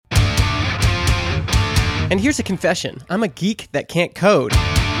And here's a confession. I'm a geek that can't code.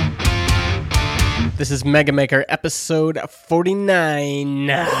 This is Mega Maker episode 49.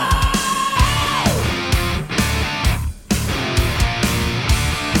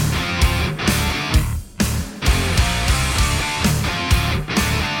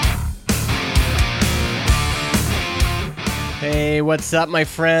 Hey, what's up, my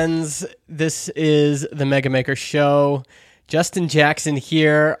friends? This is the Mega Maker Show. Justin Jackson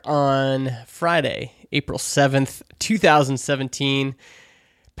here on Friday, April 7th, 2017.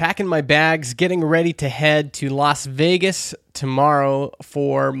 Packing my bags, getting ready to head to Las Vegas tomorrow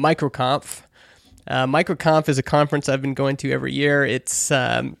for MicroConf. MicroConf is a conference I've been going to every year. It's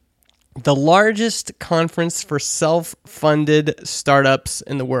the largest conference for self-funded startups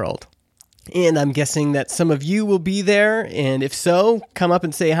in the world. And I'm guessing that some of you will be there, and if so, come up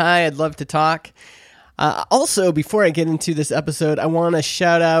and say hi. I'd love to talk. Also, before I get into this episode, I want to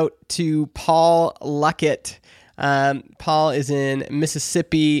shout out to Paul Luckett. Paul is in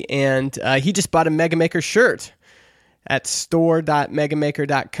Mississippi, and he just bought a Mega Maker shirt at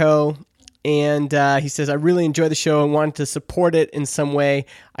store.megamaker.co. And he says, I really enjoy the show and wanted to support it in some way.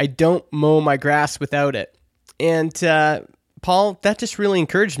 I don't mow my grass without it. And Paul, that just really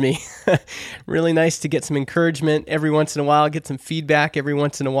encouraged me. Really nice to get some encouragement every once in a while, get some feedback every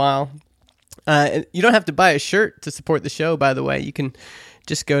once in a while. You don't have to buy a shirt to support the show, by the way. You can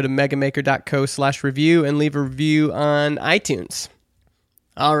just go to megamaker.co/review and leave a review on iTunes.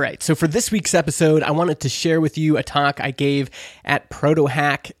 All right, so for this week's episode, I wanted to share with you a talk I gave at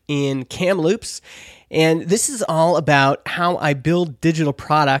ProtoHack in Kamloops. And this is all about how I build digital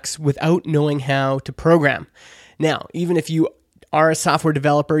products without knowing how to program. Now, even if you are a software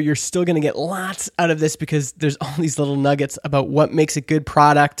developer, you're still going to get lots out of this because there's all these little nuggets about what makes a good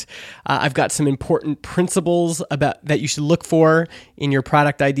product. I've got some important principles about that you should look for in your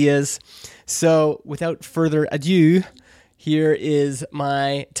product ideas. So without further ado, here is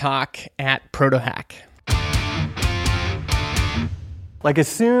my talk at ProtoHack. Like as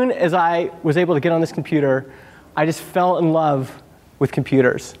soon as I was able to get on this computer, I just fell in love with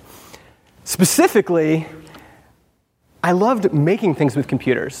computers. Specifically, I loved making things with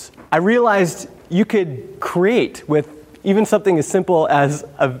computers. I realized you could create with even something as simple as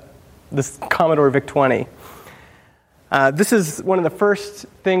this Commodore VIC-20. This is one of the first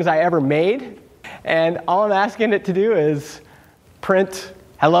things I ever made, and all I'm asking it to do is print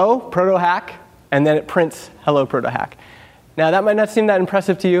hello, ProtoHack, and then it prints hello, ProtoHack. Now, that might not seem that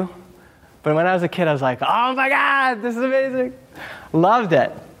impressive to you, but when I was a kid, I was like, oh my God, this is amazing. Loved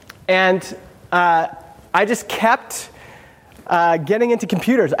it. And I just kept getting into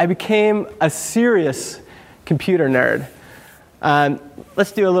computers. I became a serious computer nerd.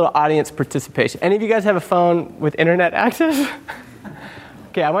 Let's do a little audience participation. Any of you guys have a phone with internet access?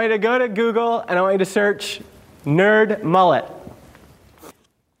 Okay, I want you to go to Google and I want you to search nerd mullet.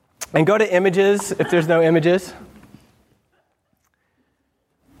 And go to images if there's no images.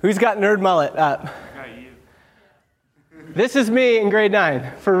 Who's got nerd mullet up? I got you. This is me in grade 9,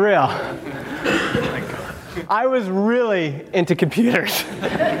 for real. I was really into computers.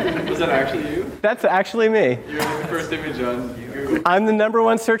 Was that actually you? That's actually me. You're the first image on Google. I'm the number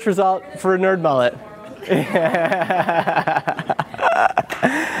one search result for a nerd mullet.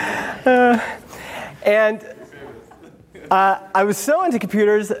 And I was so into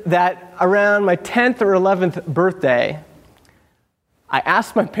computers that around my 10th or 11th birthday, I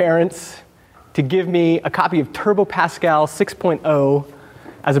asked my parents to give me a copy of Turbo Pascal 6.0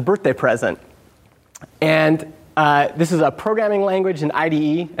 as a birthday present. And this is a programming language in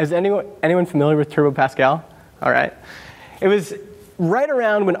IDE. Is anyone familiar with Turbo Pascal? All right. It was right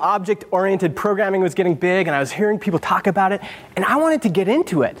around when object-oriented programming was getting big, and I was hearing people talk about it, and I wanted to get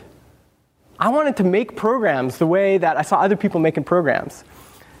into it. I wanted to make programs the way that I saw other people making programs.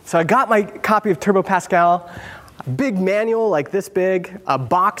 So I got my copy of Turbo Pascal, a big manual like this big, a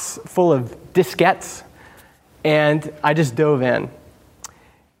box full of diskettes, and I just dove in.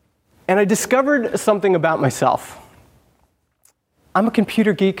 And I discovered something about myself. I'm a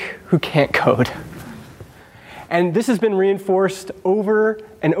computer geek who can't code. And this has been reinforced over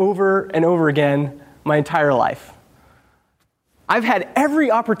and over and over again my entire life. I've had every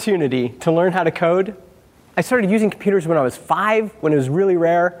opportunity to learn how to code. I started using computers when I was 5, when it was really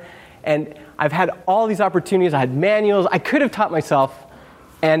rare. And I've had all these opportunities. I had manuals. I could have taught myself.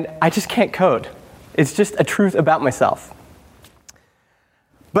 And I just can't code. It's just a truth about myself.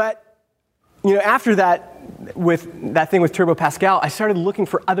 But after that, with that thing with Turbo Pascal, I started looking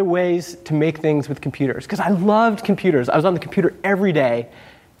for other ways to make things with computers because I loved computers. I was on the computer every day,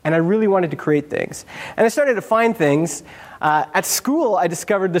 and I really wanted to create things. And I started to find things. At school, I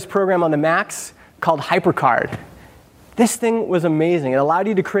discovered this program on the Macs called HyperCard. This thing was amazing. It allowed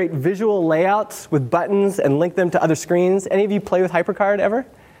you to create visual layouts with buttons and link them to other screens. Any of you play with HyperCard ever?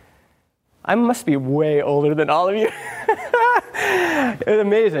 I must be way older than all of you. It's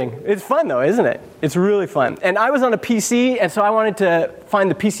amazing. It's fun though, isn't it? It's really fun. And I was on a PC, and so I wanted to find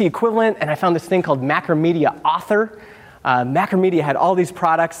the PC equivalent, and I found this thing called Macromedia Author. Macromedia had all these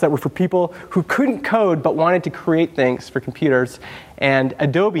products that were for people who couldn't code but wanted to create things for computers, and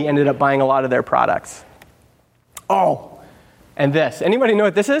Adobe ended up buying a lot of their products. Oh, and this. Anybody know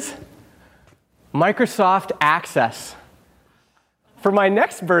what this is? Microsoft Access. For my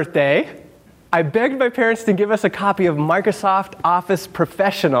next birthday, I begged my parents to give us a copy of Microsoft Office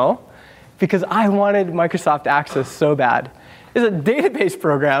Professional because I wanted Microsoft Access so bad. It's a database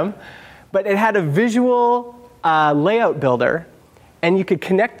program, but it had a visual layout builder, and you could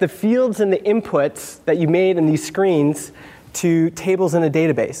connect the fields and the inputs that you made in these screens to tables in a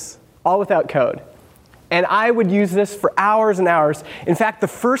database, all without code. And I would use this for hours and hours. In fact, the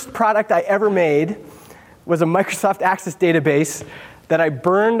first product I ever made was a Microsoft Access database that I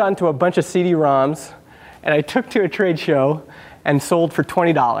burned onto a bunch of CD-ROMs, and I took to a trade show and sold for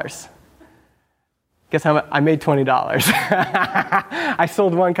 $20. Guess how much? I made $20. I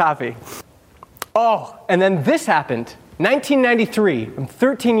sold one copy. Oh, and then this happened. 1993, I'm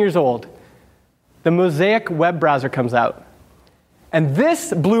 13 years old. The Mosaic web browser comes out. And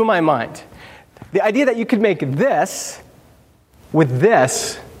this blew my mind. The idea that you could make this with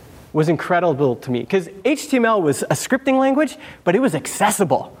this was incredible to me, because HTML was a scripting language, but it was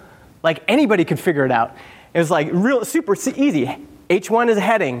accessible. Like anybody could figure it out. It was like real super easy. H1 is a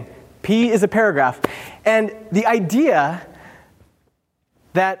heading, P is a paragraph. And the idea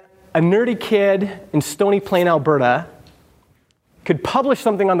that a nerdy kid in Stony Plain, Alberta could publish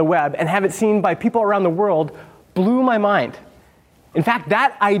something on the web and have it seen by people around the world blew my mind. In fact,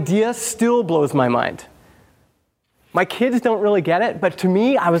 that idea still blows my mind. My kids don't really get it, but to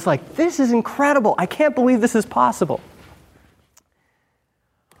me, I was like, this is incredible. I can't believe this is possible.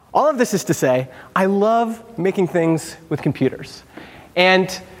 All of this is to say, I love making things with computers.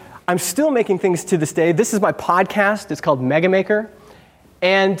 And I'm still making things to this day. This is my podcast. It's called MegaMaker.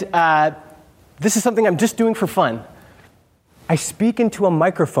 And this is something I'm just doing for fun. I speak into a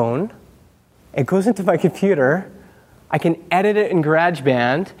microphone. It goes into my computer. I can edit it in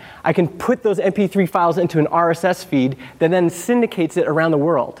GarageBand. I can put those MP3 files into an RSS feed that then syndicates it around the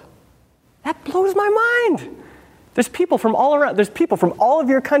world. That blows my mind. There's people from all around. There's people from all of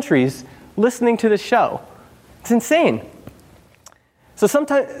your countries listening to this show. It's insane. So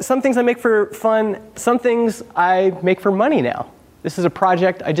sometimes some things I make for fun, some things I make for money now. This is a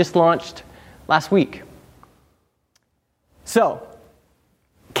project I just launched last week. So,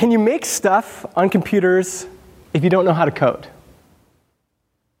 can you make stuff on computers if you don't know how to code?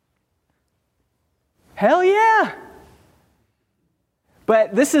 Hell yeah!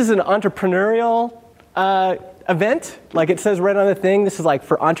 But this is an entrepreneurial event. Like it says right on the thing, this is like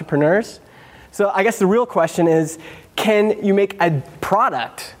for entrepreneurs. So I guess the real question is, can you make a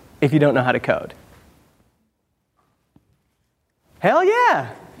product if you don't know how to code? Hell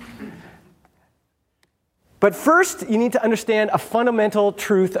yeah! But first, you need to understand a fundamental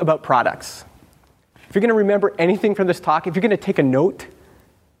truth about products. If you're going to remember anything from this talk, if you're going to take a note,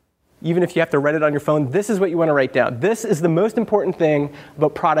 even if you have to write it on your phone, this is what you want to write down. This is the most important thing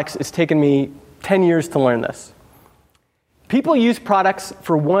about products. It's taken me 10 years to learn this. People use products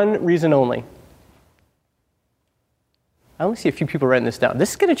for one reason only. I only see a few people writing this down. This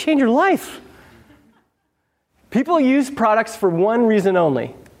is going to change your life. People use products for one reason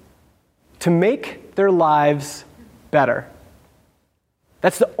only: to make their lives better.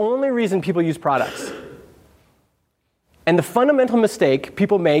 That's the only reason people use products. And the fundamental mistake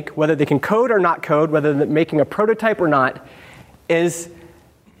people make, whether they can code or not code, whether they're making a prototype or not, is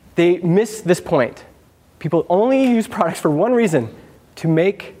they miss this point. People only use products for one reason: to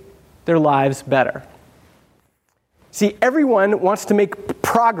make their lives better. See, everyone wants to make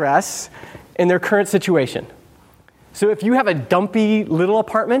progress in their current situation. So if you have a dumpy little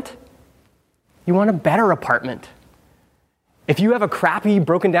apartment, you want a better apartment. If you have a crappy,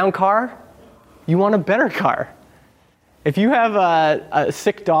 broken down car, you want a better car. If you have a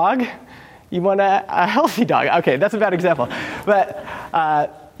sick dog, you want a healthy dog. Okay, that's a bad example. But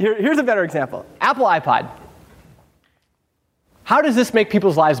here's a better example. Apple iPod. How does this make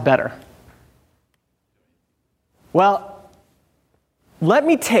people's lives better? Well, let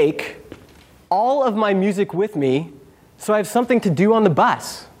me take all of my music with me so I have something to do on the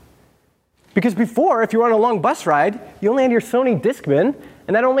bus. Because before, if you were on a long bus ride, you only had your Sony Discman,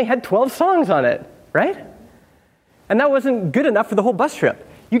 and that only had 12 songs on it, right? And that wasn't good enough for the whole bus trip.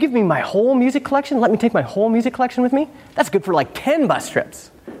 You give me my whole music collection, let me take my whole music collection with me? That's good for like 10 bus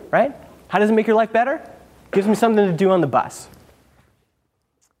trips, right? How does it make your life better? Gives me something to do on the bus.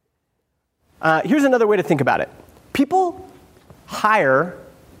 Here's another way to think about it. People hire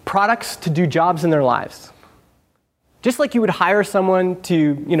products to do jobs in their lives. Just like you would hire someone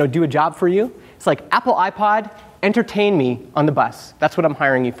to, do a job for you. It's like Apple iPod, entertain me on the bus. That's what I'm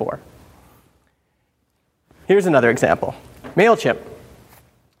hiring you for. Here's another example. MailChimp.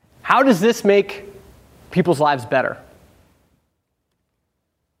 How does this make people's lives better?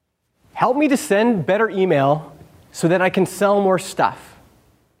 Help me to send better email so that I can sell more stuff.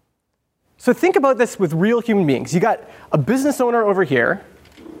 So think about this with real human beings. You got a business owner over here.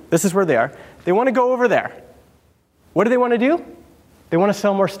 This is where they are. They want to go over there. What do they want to do? They want to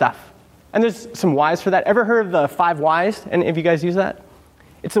sell more stuff. And there's some whys for that. Ever heard of the 5 whys? Any of you guys use that?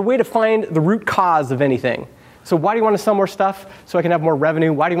 It's a way to find the root cause of anything. So why do you want to sell more stuff? So I can have more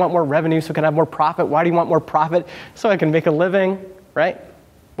revenue. Why do you want more revenue? So I can have more profit. Why do you want more profit? So I can make a living, right?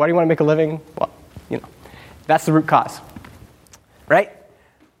 Why do you want to make a living? Well, that's the root cause, right?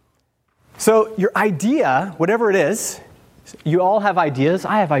 So your idea, whatever it is, you all have ideas.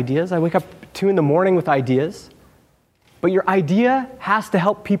 I have ideas. I wake up 2 in the morning with ideas. But your idea has to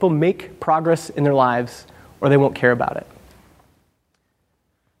help people make progress in their lives, or they won't care about it.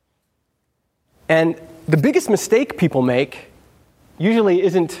 And the biggest mistake people make usually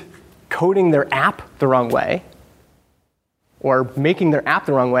isn't coding their app the wrong way or making their app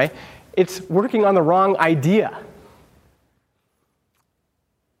the wrong way. It's working on the wrong idea.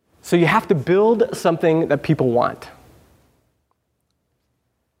 So you have to build something that people want.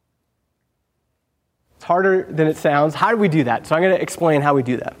 It's harder than it sounds. How do we do that? So I'm going to explain how we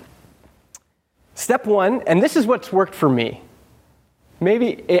do that. Step 1, and this is what's worked for me.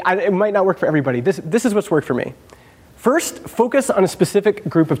 Maybe it might not work for everybody. This is what's worked for me. First, focus on a specific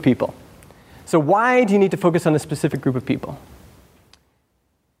group of people. So why do you need to focus on a specific group of people?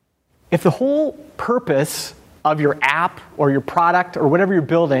 If the whole purpose of your app or your product or whatever you're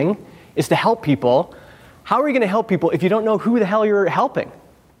building is to help people, how are you going to help people if you don't know who the hell you're helping?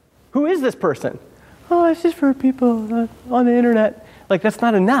 Who is this person? Oh, it's just for people on the internet. Like, that's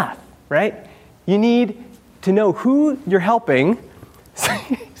not enough, right? You need to know who you're helping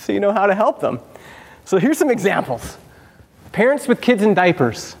so you know how to help them. So here's some examples. Parents with kids in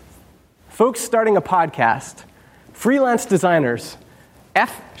diapers, folks starting a podcast, freelance designers,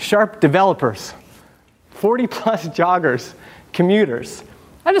 F# developers, 40-plus joggers, commuters.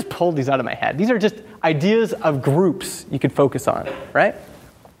 I just pulled these out of my head. These are just ideas of groups you could focus on, right?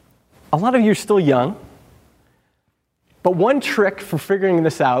 A lot of you are still young, but one trick for figuring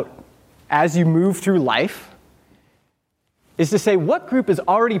this out as you move through life is to say what group is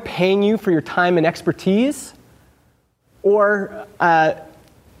already paying you for your time and expertise, or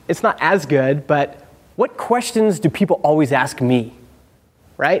it's not as good, but what questions do people always ask me,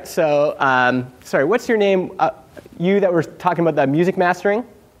 right? So, sorry, what's your name? You that were talking about the music mastering?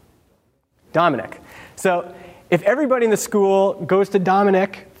 Dominic. So if everybody in the school goes to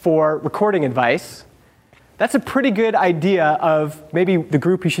Dominic for recording advice, that's a pretty good idea of maybe the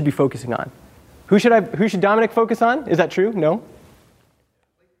group you should be focusing on. Who should Dominic focus on? Is that true? No?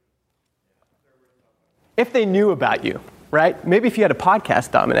 If they knew about you, right? Maybe if you had a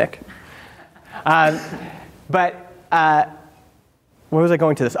podcast, Dominic. But where was I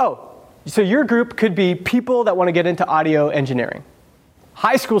going to this? Oh, so your group could be people that want to get into audio engineering.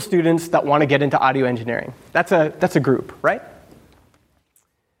 High school students that want to get into audio engineering. That's a group, right?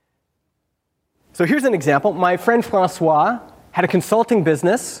 So here's an example. My friend Francois had a consulting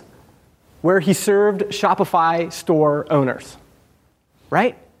business where he served Shopify store owners,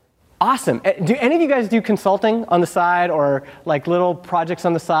 right? Awesome. Do any of you guys do consulting on the side or like little projects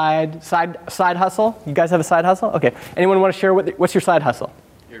on the side hustle? You guys have a side hustle? Okay. Anyone want to share what's your side hustle?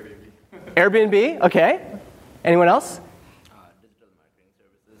 Airbnb. Airbnb? Okay. Anyone else?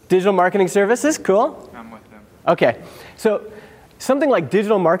 Digital marketing services. Cool. I'm with them. Okay. So something like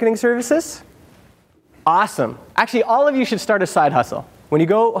digital marketing services, awesome. Actually, all of you should start a side hustle. When you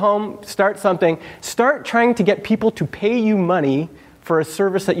go home, start something. Start trying to get people to pay you money for a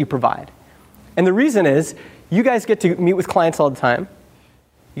service that you provide. And the reason is, you guys get to meet with clients all the time.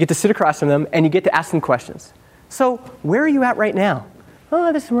 You get to sit across from them, and you get to ask them questions. So, where are you at right now?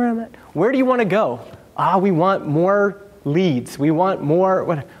 Oh, this is where I'm at. Where do you want to go? We want more leads. We want more.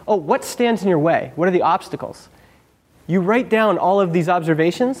 What stands in your way? What are the obstacles? You write down all of these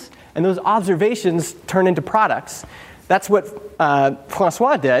observations, and those observations turn into products. That's what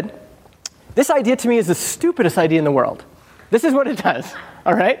Francois did. This idea to me is the stupidest idea in the world. This is what it does,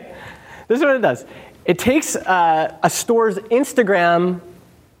 all right? This is what it does. It takes a store's Instagram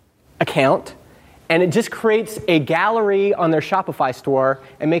account, and it just creates a gallery on their Shopify store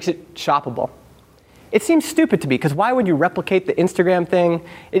and makes it shoppable. It seems stupid to me, because why would you replicate the Instagram thing?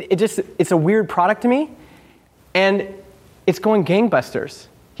 It's a weird product to me, and it's going gangbusters.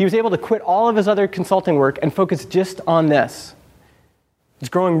 He was able to quit all of his other consulting work and focus just on this. It's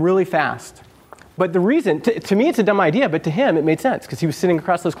growing really fast. But the reason, to me it's a dumb idea, but to him it made sense, because he was sitting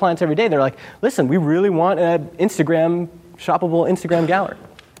across those clients every day. They're like, listen, we really want an shoppable Instagram gallery.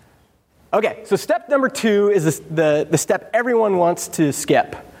 Okay, so step number 2 is the step everyone wants to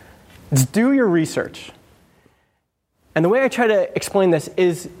skip. It's do your research. And the way I try to explain this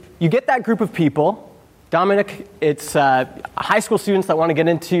is you get that group of people. Dominic, it's high school students that want to get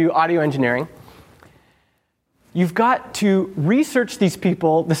into audio engineering. You've got to research these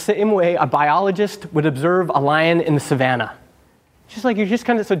people the same way a biologist would observe a lion in the savannah. So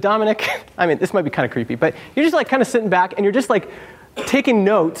Dominic, I mean, this might be kind of creepy, but you're just like kind of sitting back and you're just like taking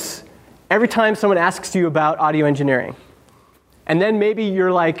notes every time someone asks you about audio engineering. And then maybe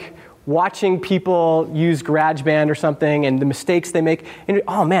you're like watching people use GarageBand or something and the mistakes they make. And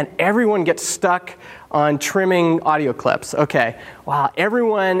oh man, everyone gets stuck on trimming audio clips. Okay, wow,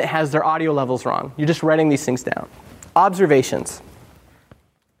 everyone has their audio levels wrong. You're just writing these things down. Observations.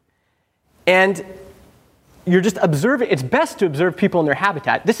 And you're just observing. It's best to observe people in their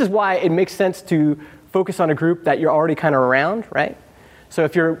habitat. This is why it makes sense to focus on a group that you're already kind of around, right? So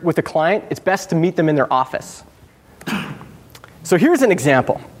if you're with a client, it's best to meet them in their office. So here's an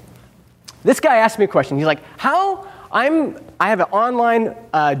example. This guy asked me a question. He's like, I have an online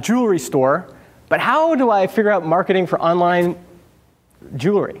jewelry store, but how do I figure out marketing for online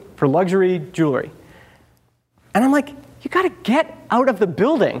jewelry, for luxury jewelry? And I'm like, you got to get out of the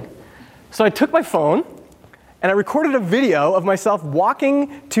building. So I took my phone, and I recorded a video of myself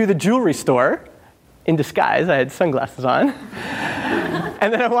walking to the jewelry store in disguise. I had sunglasses on.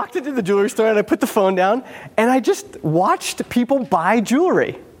 And then I walked into the jewelry store, and I put the phone down, and I just watched people buy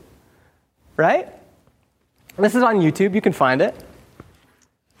jewelry. Right? This is on YouTube. You can find it.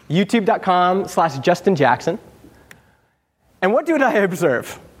 YouTube.com/Justin Jackson. And what did I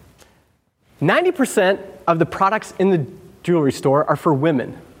observe? 90% of the products in the jewelry store are for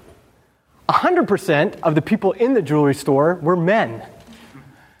women. 100% of the people in the jewelry store were men.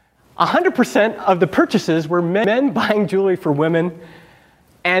 100% of the purchases were men buying jewelry for women,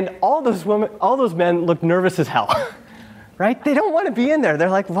 and all those men looked nervous as hell. Right? They don't want to be in there. They're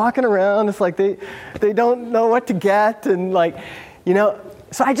like walking around. It's like they don't know what to get. And like,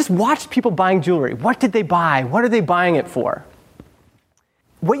 so I just watched people buying jewelry. What did they buy? What are they buying it for?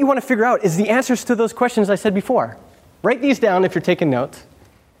 What you want to figure out is the answers to those questions I said before. Write these down if you're taking notes.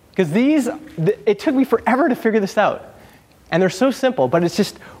 Because it took me forever to figure this out. And they're so simple, but it's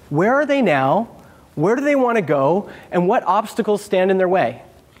just, where are they now? Where do they want to go? And what obstacles stand in their way?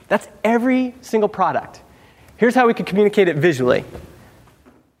 That's every single product. Here's how we can communicate it visually.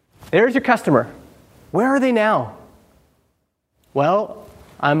 There's your customer. Where are they now? Well,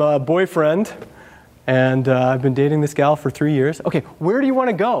 I'm a boyfriend, and I've been dating this gal for 3 years. Okay, where do you want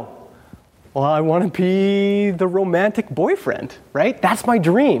to go? Well, I want to be the romantic boyfriend, right? That's my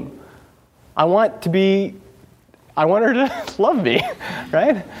dream. I want her to love me,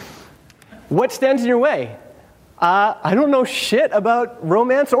 right? What stands in your way? I don't know shit about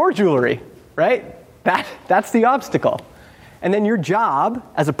romance or jewelry, right? That's the obstacle. And then your job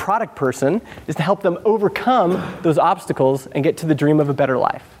as a product person is to help them overcome those obstacles and get to the dream of a better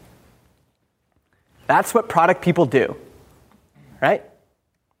life. That's what product people do, right?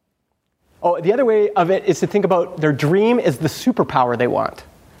 Oh, the other way of it is to think about their dream is the superpower they want,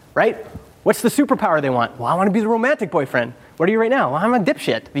 right? What's the superpower they want? Well, I want to be the romantic boyfriend. What are you right now? Well, I'm a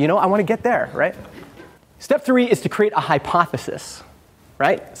dipshit. I want to get there, right? Step 3 is to create a hypothesis,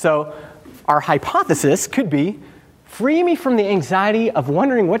 right? So our hypothesis could be, free me from the anxiety of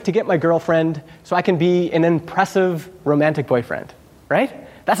wondering what to get my girlfriend so I can be an impressive romantic boyfriend, right?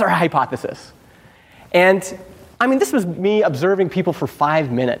 That's our hypothesis. And I mean, this was me observing people for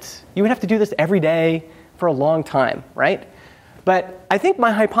 5 minutes. You would have to do this every day for a long time, right? But I think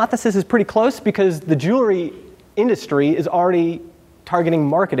my hypothesis is pretty close because the jewelry industry is already targeting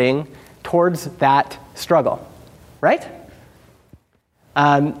marketing towards that struggle, right?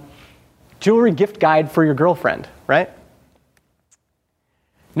 Jewelry gift guide for your girlfriend, right?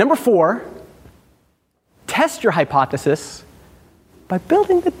 Number 4, test your hypothesis by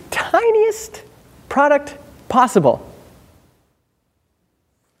building the tiniest product possible.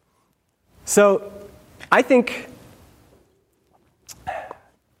 So I think,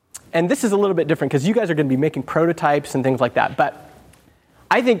 and this is a little bit different because you guys are going to be making prototypes and things like that, but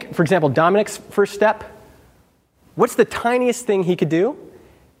I think, for example, Dominic's first step, what's the tiniest thing he could do?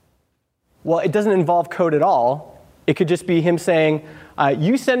 Well, it doesn't involve code at all. It could just be him saying,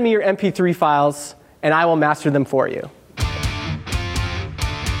 you send me your MP3 files, and I will master them for you.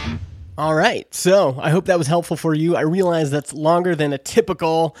 All right, so I hope that was helpful for you. I realize that's longer than a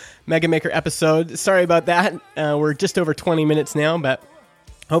typical Mega Maker episode. Sorry about that. We're just over 20 minutes now, but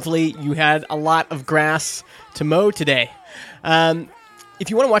hopefully you had a lot of grass to mow today. If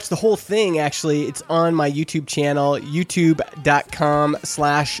you want to watch the whole thing, actually, it's on my YouTube channel,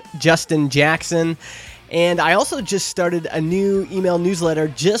 youtube.com/Justin Jackson. And I also just started a new email newsletter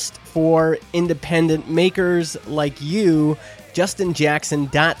just for independent makers like you,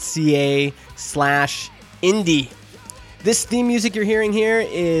 justinjackson.ca/indie. This theme music you're hearing here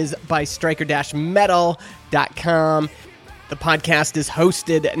is by striker-metal.com. The podcast is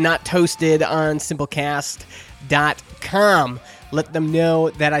hosted, not toasted, on simplecast.com. Let them know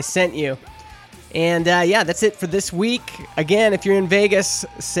that I sent you. And that's it for this week. Again, if you're in Vegas,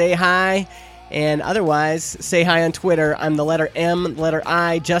 say hi. And otherwise, say hi on Twitter. I'm the letter M, letter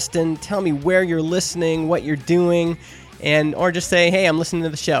I. Justin, tell me where you're listening, what you're doing, or just say, hey, I'm listening to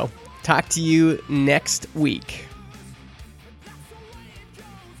the show. Talk to you next week.